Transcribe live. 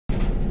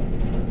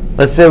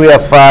Let's say we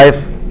have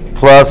 5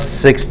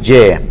 plus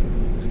 6j.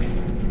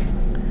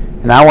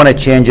 And I want to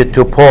change it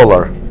to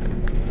polar.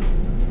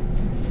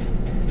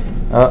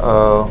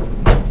 Uh-oh.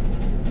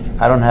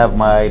 I don't have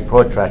my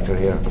protractor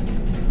here.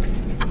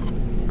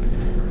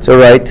 It's all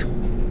right.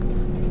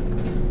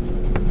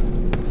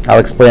 I'll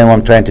explain what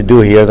I'm trying to do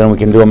here, then we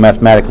can do it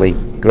mathematically,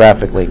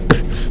 graphically.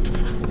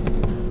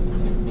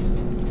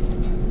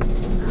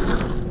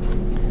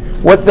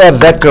 What's that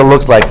vector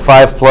looks like,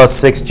 5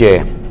 plus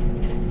 6j?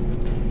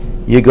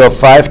 You go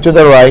 5 to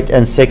the right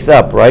and 6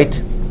 up,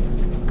 right?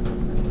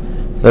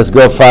 Let's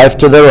go 5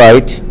 to the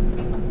right.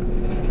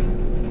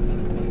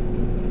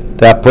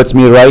 That puts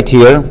me right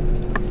here.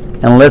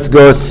 And let's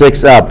go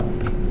 6 up.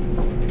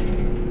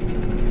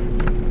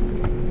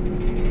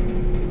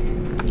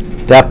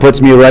 That puts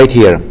me right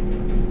here.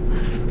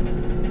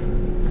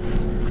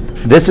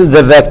 This is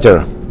the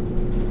vector.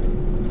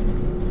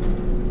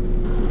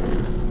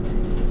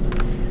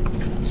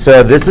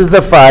 So this is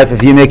the 5.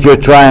 If you make your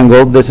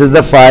triangle, this is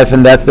the 5,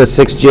 and that's the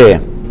 6j.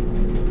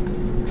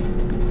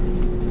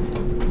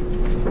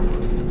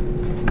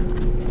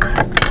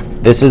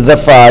 This is the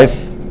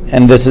 5,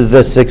 and this is the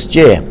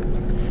 6j.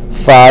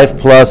 5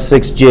 plus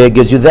 6j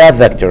gives you that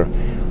vector.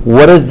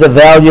 What is the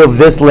value of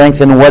this length,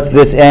 and what's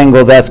this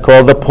angle? That's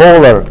called the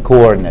polar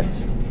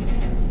coordinates.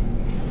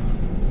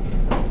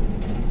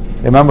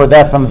 Remember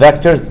that from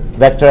vectors,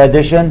 vector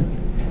addition?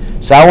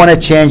 So I want to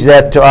change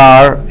that to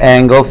r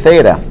angle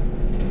theta.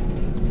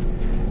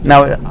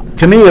 Now,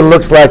 to me, it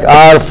looks like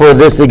r for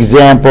this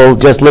example,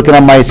 just looking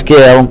at my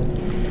scale,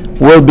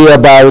 will be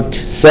about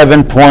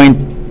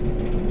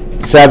 7.7,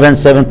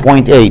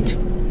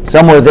 7.8,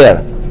 somewhere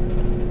there.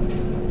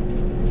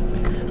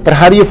 But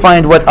how do you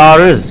find what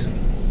r is?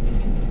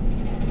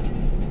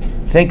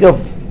 Think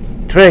of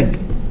trig.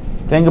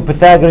 Think of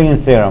Pythagorean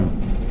theorem.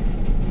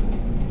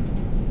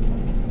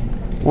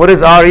 What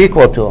is r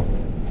equal to?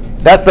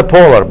 That's the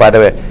polar, by the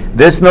way.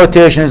 This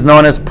notation is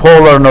known as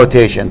polar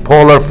notation,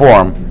 polar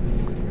form.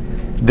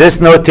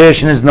 This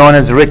notation is known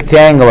as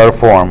rectangular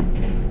form.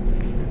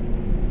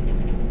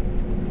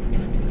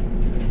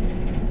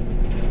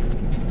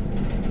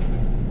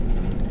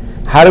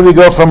 How do we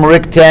go from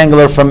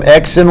rectangular from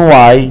x and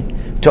y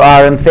to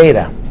r and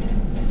theta?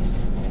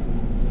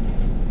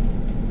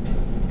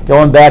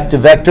 Going back to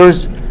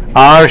vectors,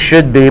 r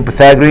should be,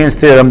 Pythagorean's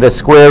theorem, the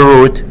square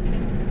root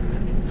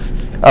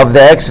of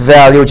the x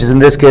value, which is in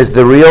this case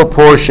the real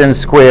portion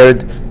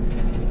squared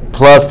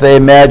plus the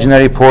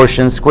imaginary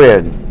portion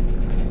squared.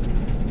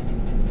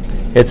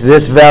 It's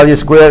this value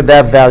squared,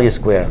 that value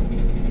squared.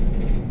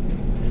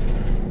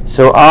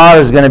 So r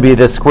is going to be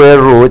the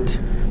square root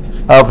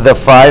of the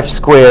 5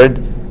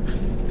 squared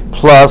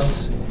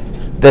plus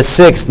the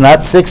 6,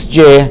 not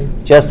 6j,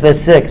 just the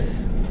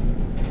 6.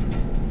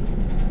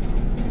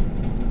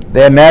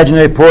 The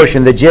imaginary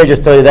portion, the j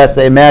just told you that's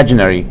the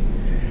imaginary.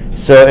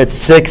 So it's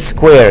 6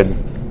 squared.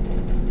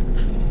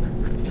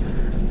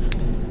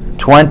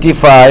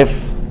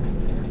 25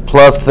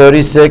 plus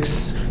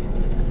 36,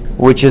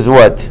 which is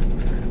what?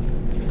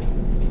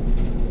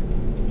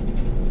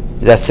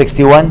 Is that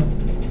 61?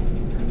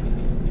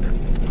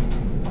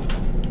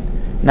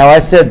 Now I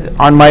said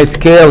on my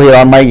scale here,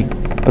 on my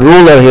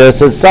ruler here,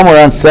 so it's somewhere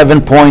around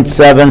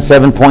 7.7,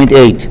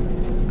 7.8.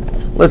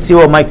 Let's see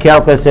what my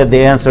calculator said the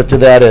answer to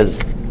that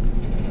is.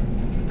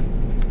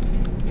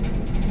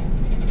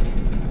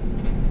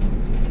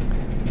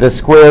 The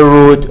square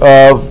root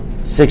of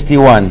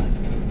 61.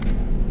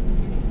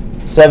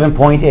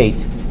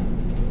 7.8.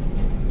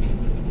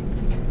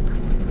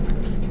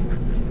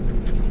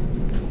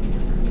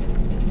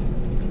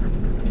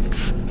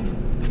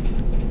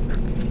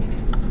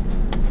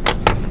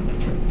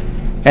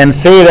 And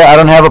theta, I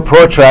don't have a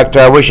protractor.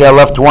 I wish I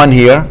left one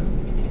here.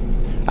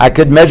 I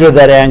could measure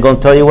that angle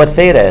and tell you what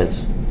theta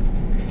is.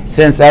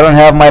 Since I don't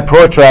have my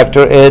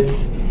protractor,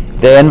 it's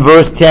the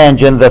inverse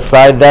tangent, the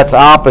side that's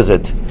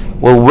opposite.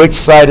 Well, which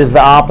side is the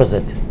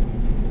opposite?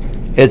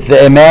 It's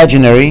the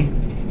imaginary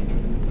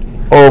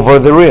over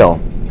the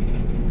real.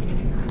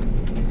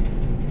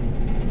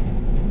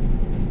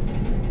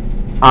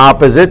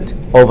 Opposite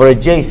over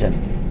adjacent.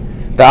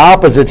 The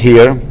opposite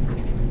here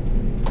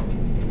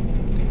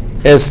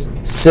is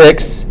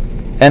 6,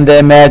 and the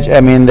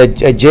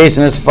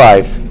adjacent is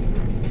 5.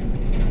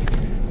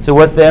 So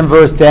what's the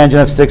inverse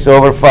tangent of 6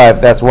 over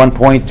 5? That's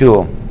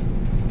 1.2.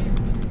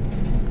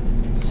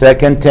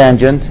 Second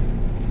tangent,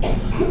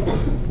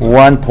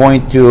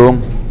 1.2,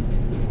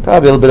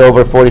 probably a little bit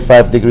over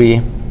 45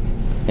 degree,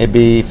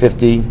 maybe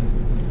 50,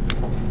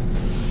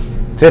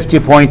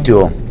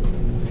 50.2.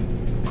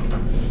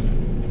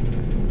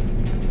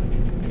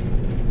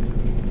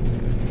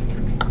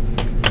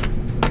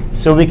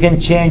 So we can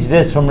change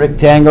this from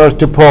rectangular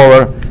to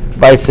polar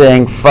by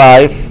saying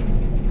 5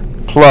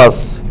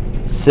 plus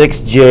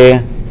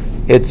 6j,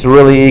 it's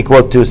really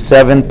equal to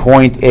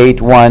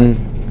 7.81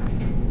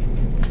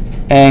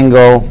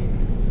 angle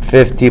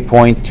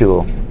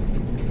 50.2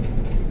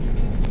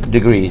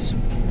 degrees.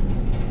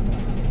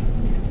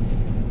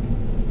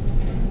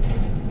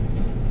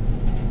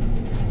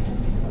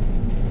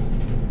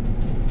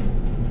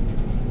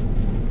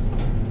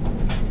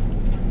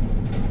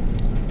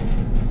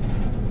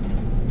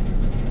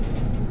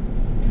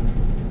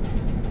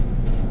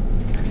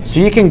 So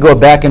you can go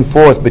back and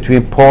forth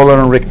between polar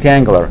and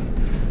rectangular.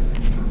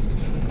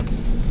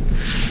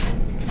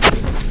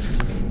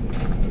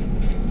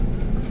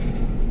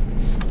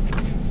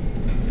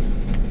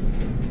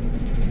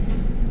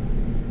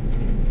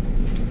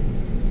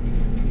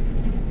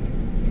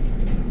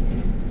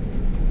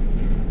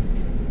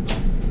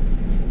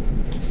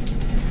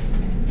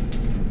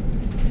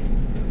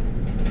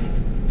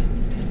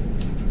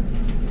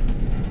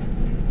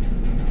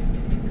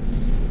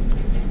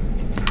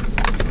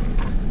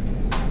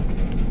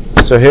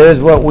 So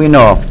here's what we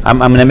know. I'm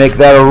going to make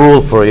that a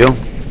rule for you.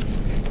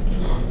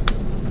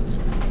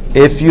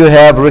 If you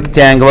have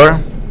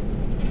rectangular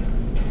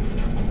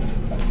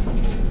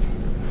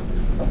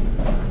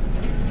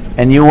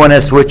and you want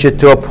to switch it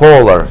to a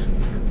polar,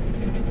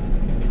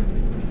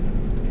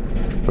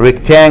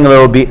 rectangular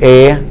will be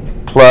A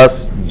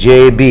plus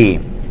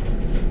JB.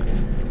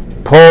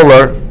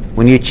 Polar,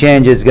 when you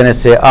change it, it's going to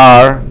say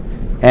R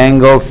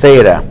angle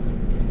theta.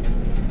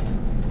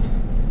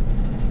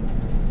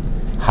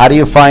 How do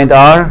you find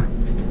R?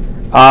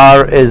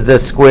 R is the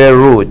square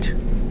root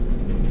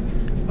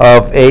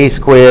of A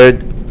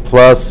squared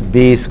plus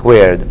B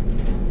squared.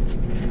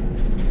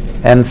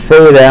 And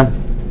theta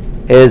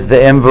is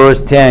the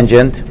inverse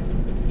tangent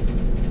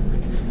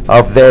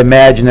of the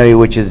imaginary,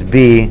 which is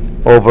B,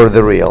 over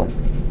the real.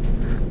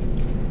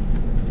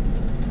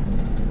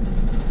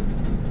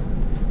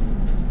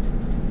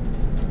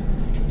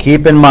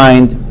 Keep in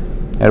mind,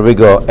 here we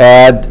go,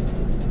 add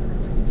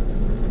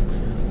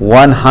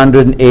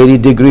 180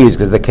 degrees,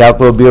 because the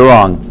calculator will be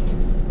wrong,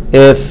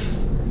 if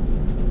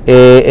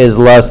A is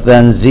less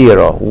than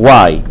 0.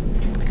 Why?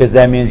 Because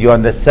that means you're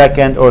in the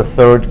second or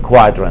third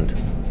quadrant.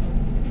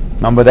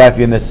 Remember that? If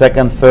you're in the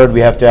second, third, we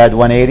have to add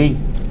 180.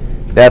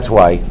 That's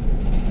why.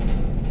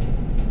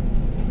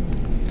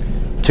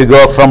 To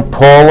go from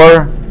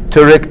polar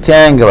to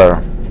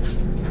rectangular,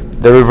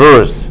 the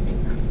reverse.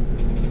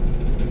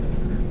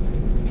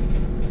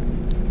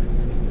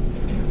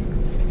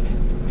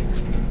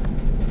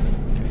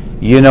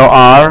 You know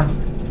R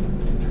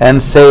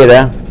and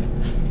theta,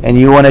 and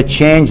you want to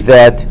change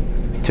that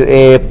to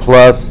A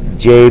plus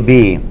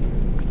JB.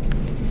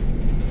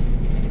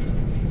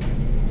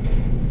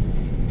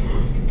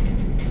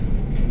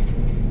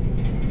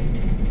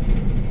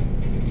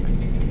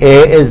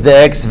 A is the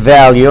x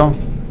value,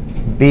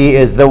 B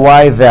is the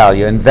y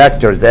value. In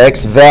vectors, the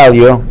x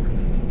value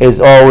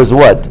is always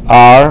what?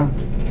 R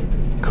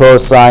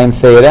cosine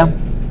theta.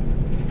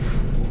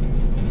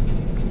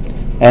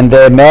 And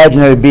the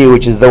imaginary B,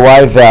 which is the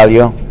y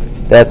value,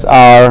 that's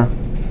R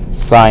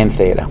sine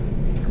theta.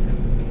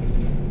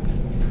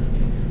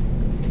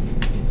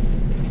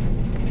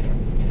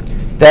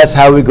 That's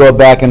how we go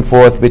back and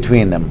forth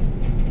between them.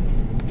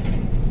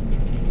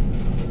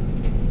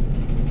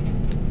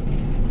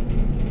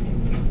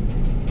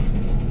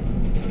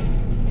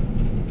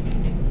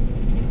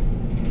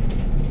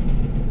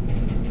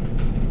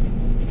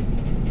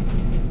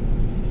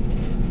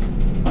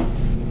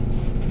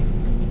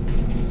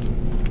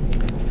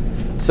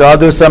 So I'll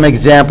do some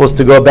examples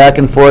to go back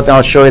and forth, and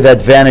I'll show you the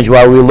advantage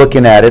while we're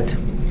looking at it.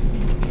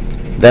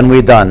 Then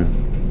we're done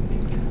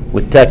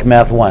with Tech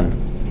Math 1.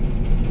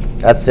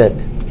 That's it.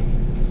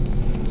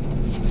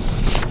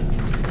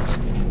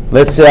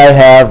 Let's say I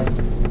have,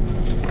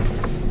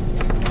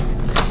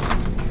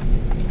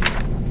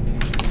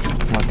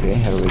 okay,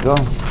 here we go.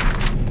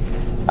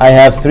 I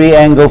have 3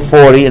 angle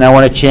 40, and I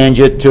want to change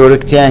it to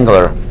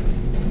rectangular.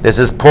 This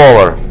is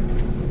polar.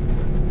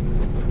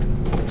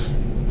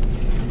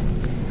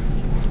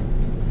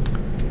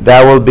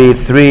 That will be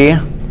 3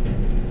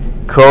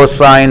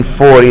 cosine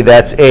 40,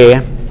 that's A.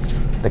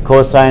 The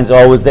cosine is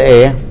always the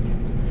A.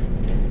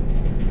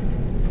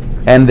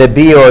 And the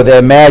B, or the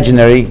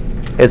imaginary,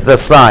 is the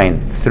sine.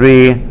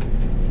 3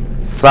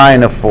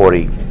 sine of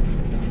 40.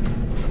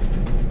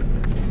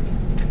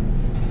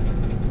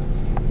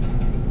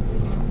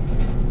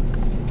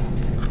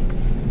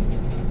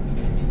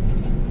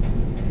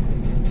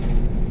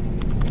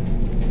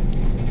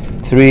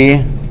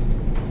 Three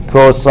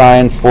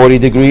cosine 40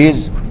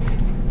 degrees.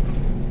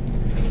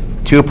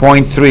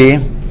 2.3,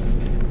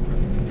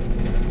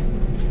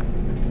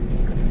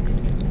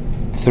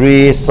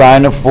 3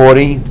 sine of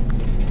 40,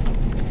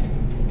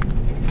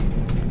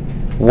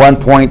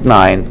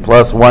 1.9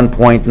 plus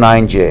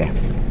 1.9j.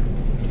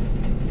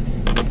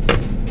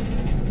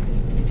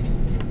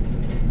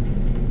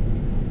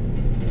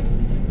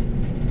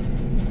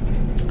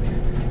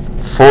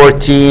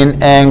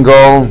 $14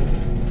 angle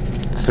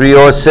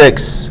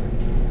 306.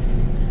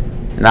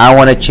 Now I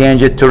want to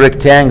change it to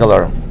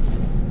rectangular.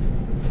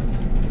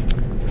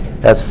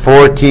 That's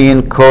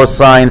 14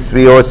 cosine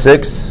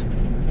 306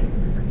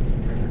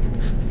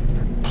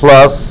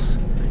 plus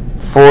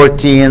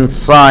 14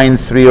 sine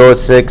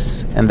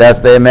 306, and that's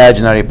the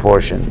imaginary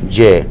portion,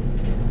 J.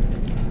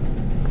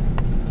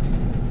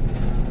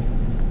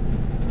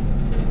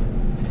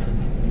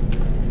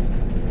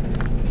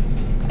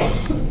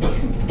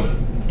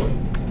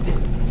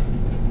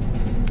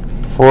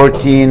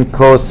 $14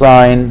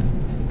 cosine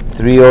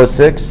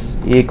 306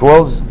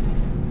 equals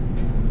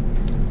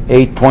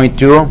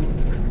 8.2.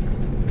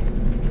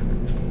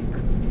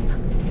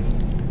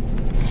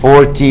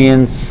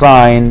 14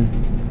 sine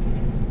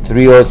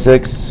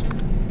 306.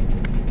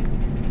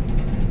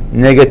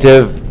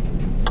 Negative,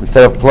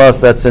 instead of plus,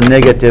 that's a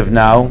negative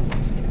now.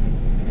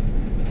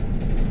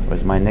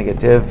 Where's my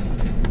negative?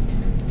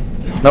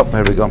 Nope,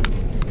 here we go.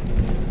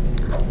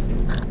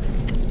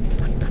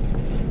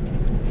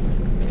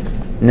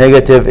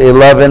 Negative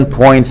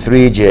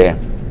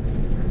 11.3J.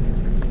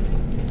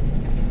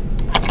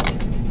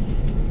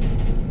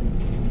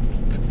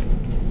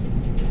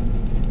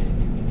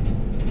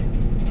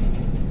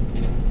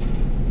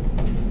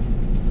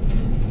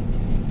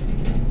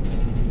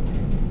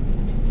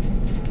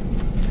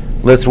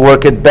 Let's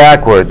work it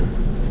backward.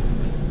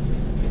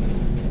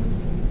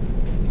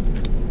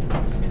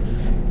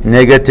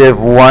 Negative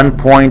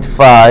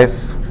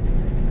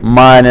 1.5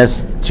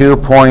 minus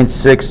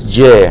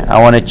 2.6J. I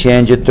want to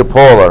change it to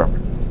polar.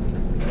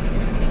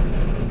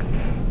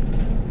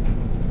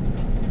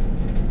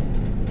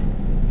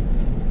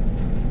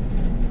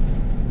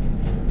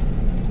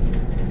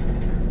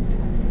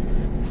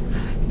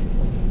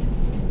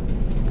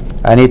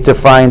 I need to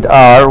find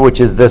R, which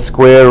is the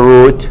square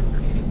root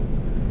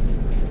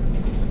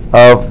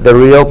of the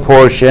real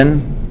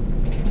portion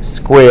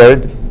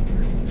squared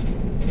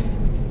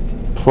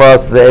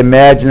plus the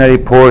imaginary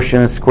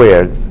portion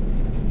squared.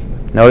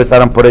 Notice I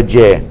don't put a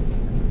J.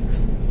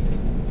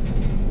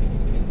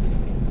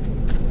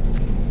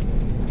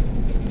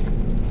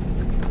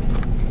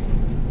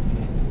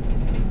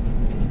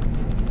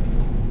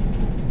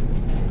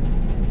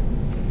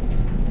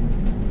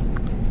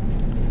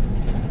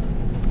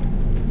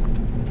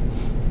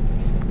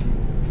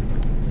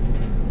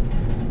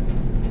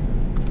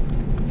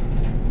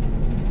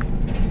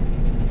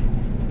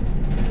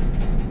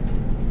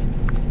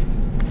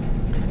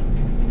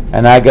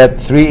 And I got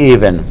 3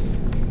 even,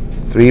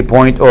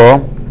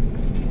 3.0,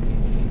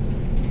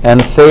 and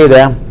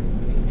theta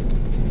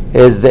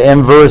is the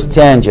inverse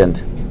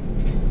tangent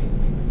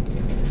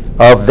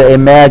of the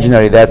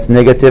imaginary, that's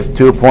negative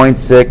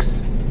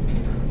 2.6,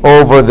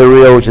 over the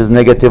real, which is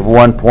negative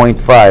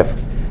 1.5.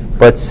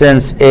 But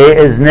since A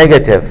is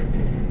negative,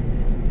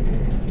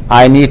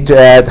 I need to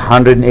add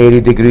 180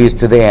 degrees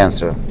to the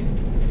answer.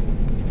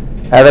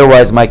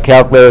 Otherwise, my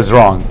calculator is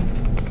wrong.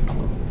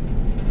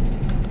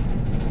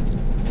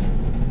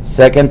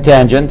 Second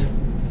tangent,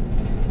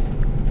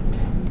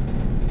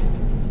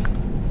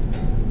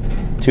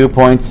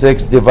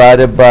 2.6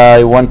 divided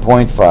by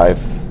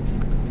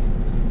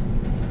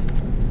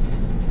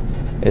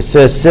 1.5. It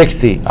says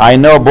 60. I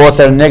know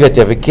both are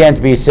negative. It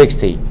can't be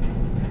 60.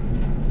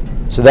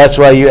 So that's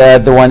why you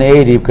add the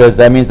 180, because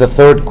that means the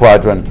third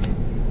quadrant.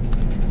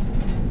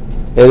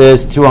 It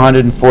is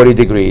 240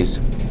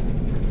 degrees.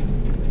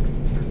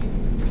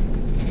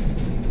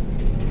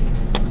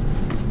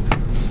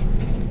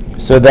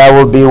 So that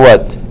will be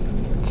what?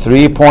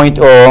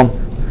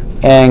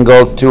 3.0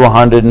 angle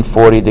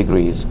 240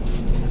 degrees.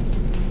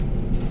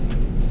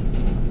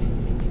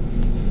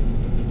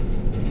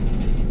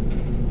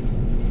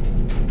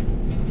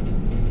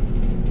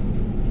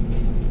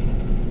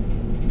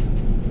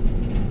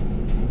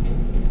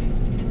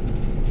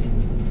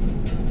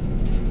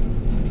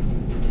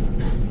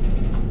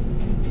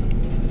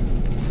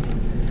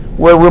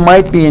 Well, we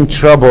might be in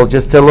trouble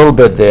just a little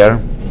bit there.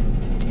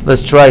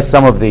 Let's try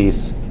some of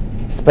these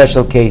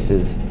special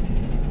cases.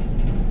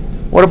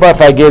 What about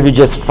if I gave you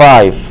just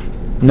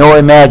 5, no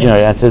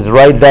imaginary, and it says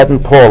write that in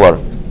polar?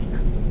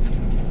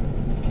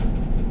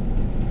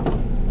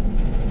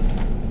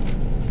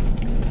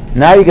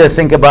 Now you got to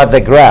think about the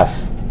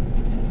graph.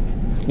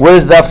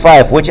 Where's that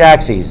 5? Which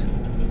axis?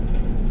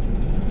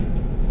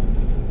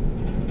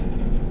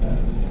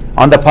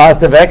 On the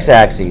positive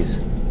x-axis.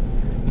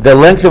 The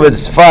length of it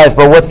is 5,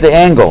 but what's the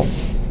angle?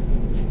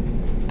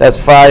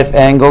 That's 5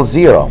 angle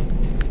 0.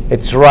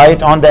 It's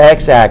right on the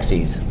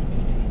x-axis.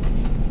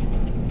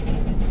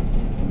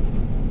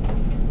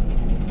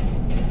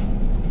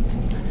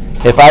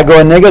 If I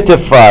go negative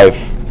 5,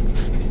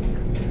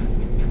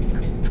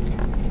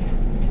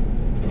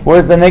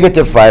 where's the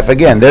negative 5?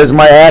 Again, there's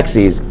my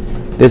axes.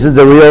 This is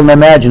the real and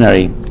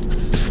imaginary.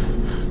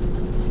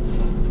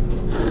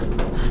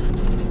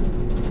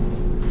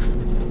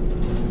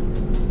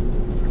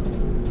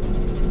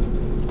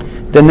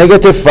 The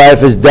negative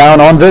 5 is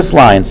down on this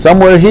line,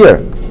 somewhere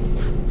here.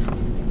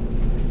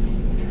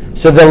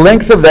 So the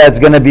length of that is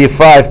going to be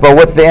 5, but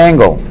what's the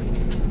angle?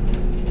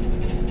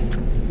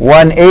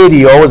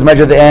 180. Always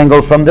measure the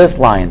angle from this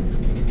line.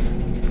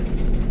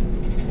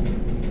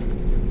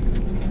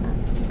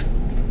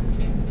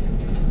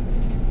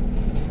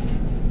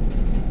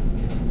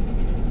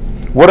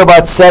 What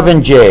about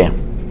 7J?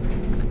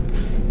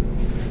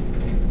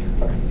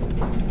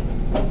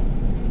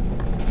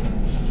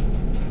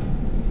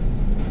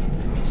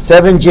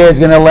 Seven J is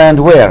going to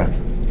land where?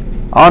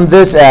 On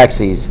this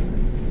axis.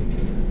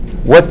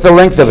 What's the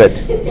length of it?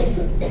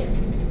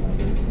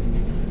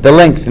 The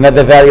length, not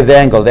the value of the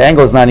angle. The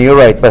angle is 90, you're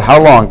right, but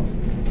how long?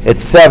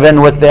 It's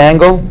 7, what's the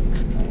angle?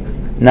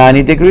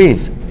 90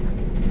 degrees.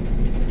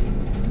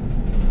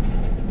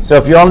 So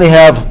if you only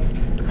have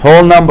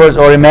whole numbers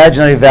or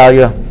imaginary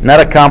value, not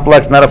a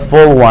complex, not a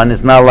full one,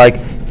 it's not like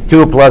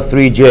 2 plus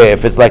 3j.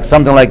 If it's like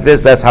something like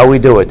this, that's how we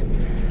do it.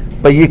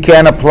 But you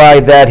can't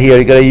apply that here.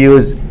 You got to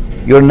use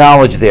your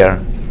knowledge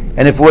there.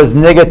 And if it was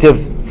negative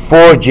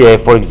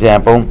 4j, for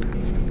example,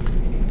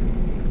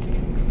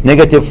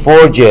 negative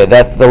 4j,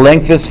 that's the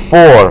length is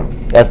 4.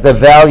 That's the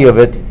value of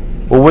it.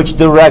 Well, which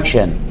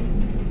direction?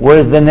 Where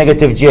is the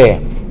negative j?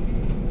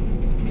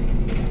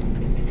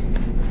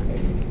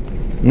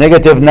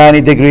 Negative 90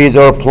 degrees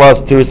or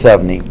plus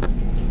 270.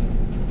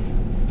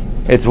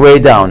 It's way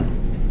down.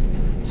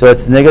 So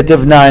it's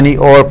negative 90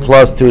 or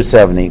plus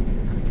 270.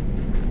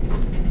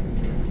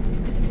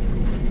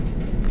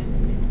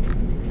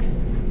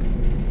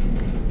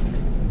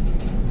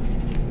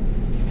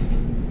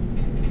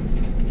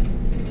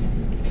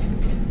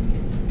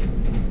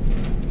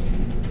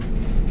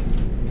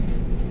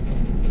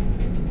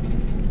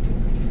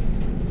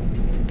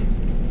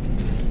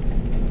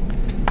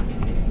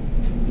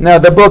 Now,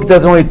 the book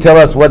doesn't really tell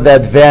us what the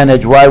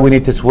advantage, why we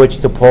need to switch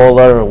to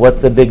polar, or what's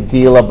the big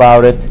deal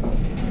about it.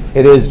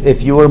 It is,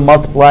 if you were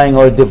multiplying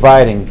or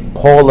dividing,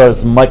 polar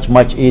is much,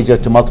 much easier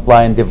to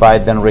multiply and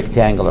divide than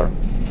rectangular.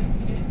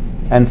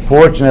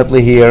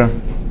 Unfortunately here,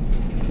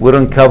 we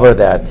don't cover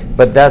that.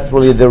 But that's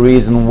really the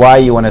reason why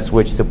you want to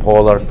switch to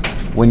polar.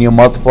 When you're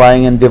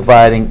multiplying and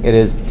dividing, it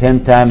is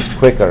 10 times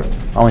quicker.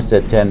 I almost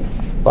said 10,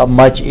 but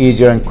much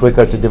easier and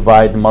quicker to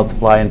divide and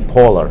multiply in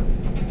polar.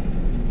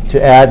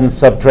 To add and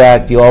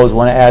subtract, you always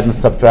want to add and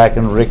subtract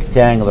in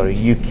rectangular.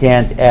 You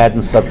can't add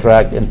and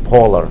subtract in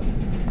polar.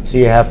 So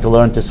you have to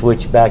learn to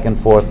switch back and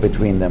forth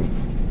between them.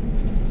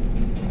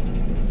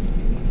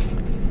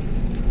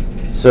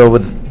 So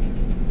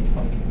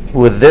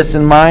with this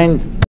in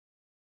mind,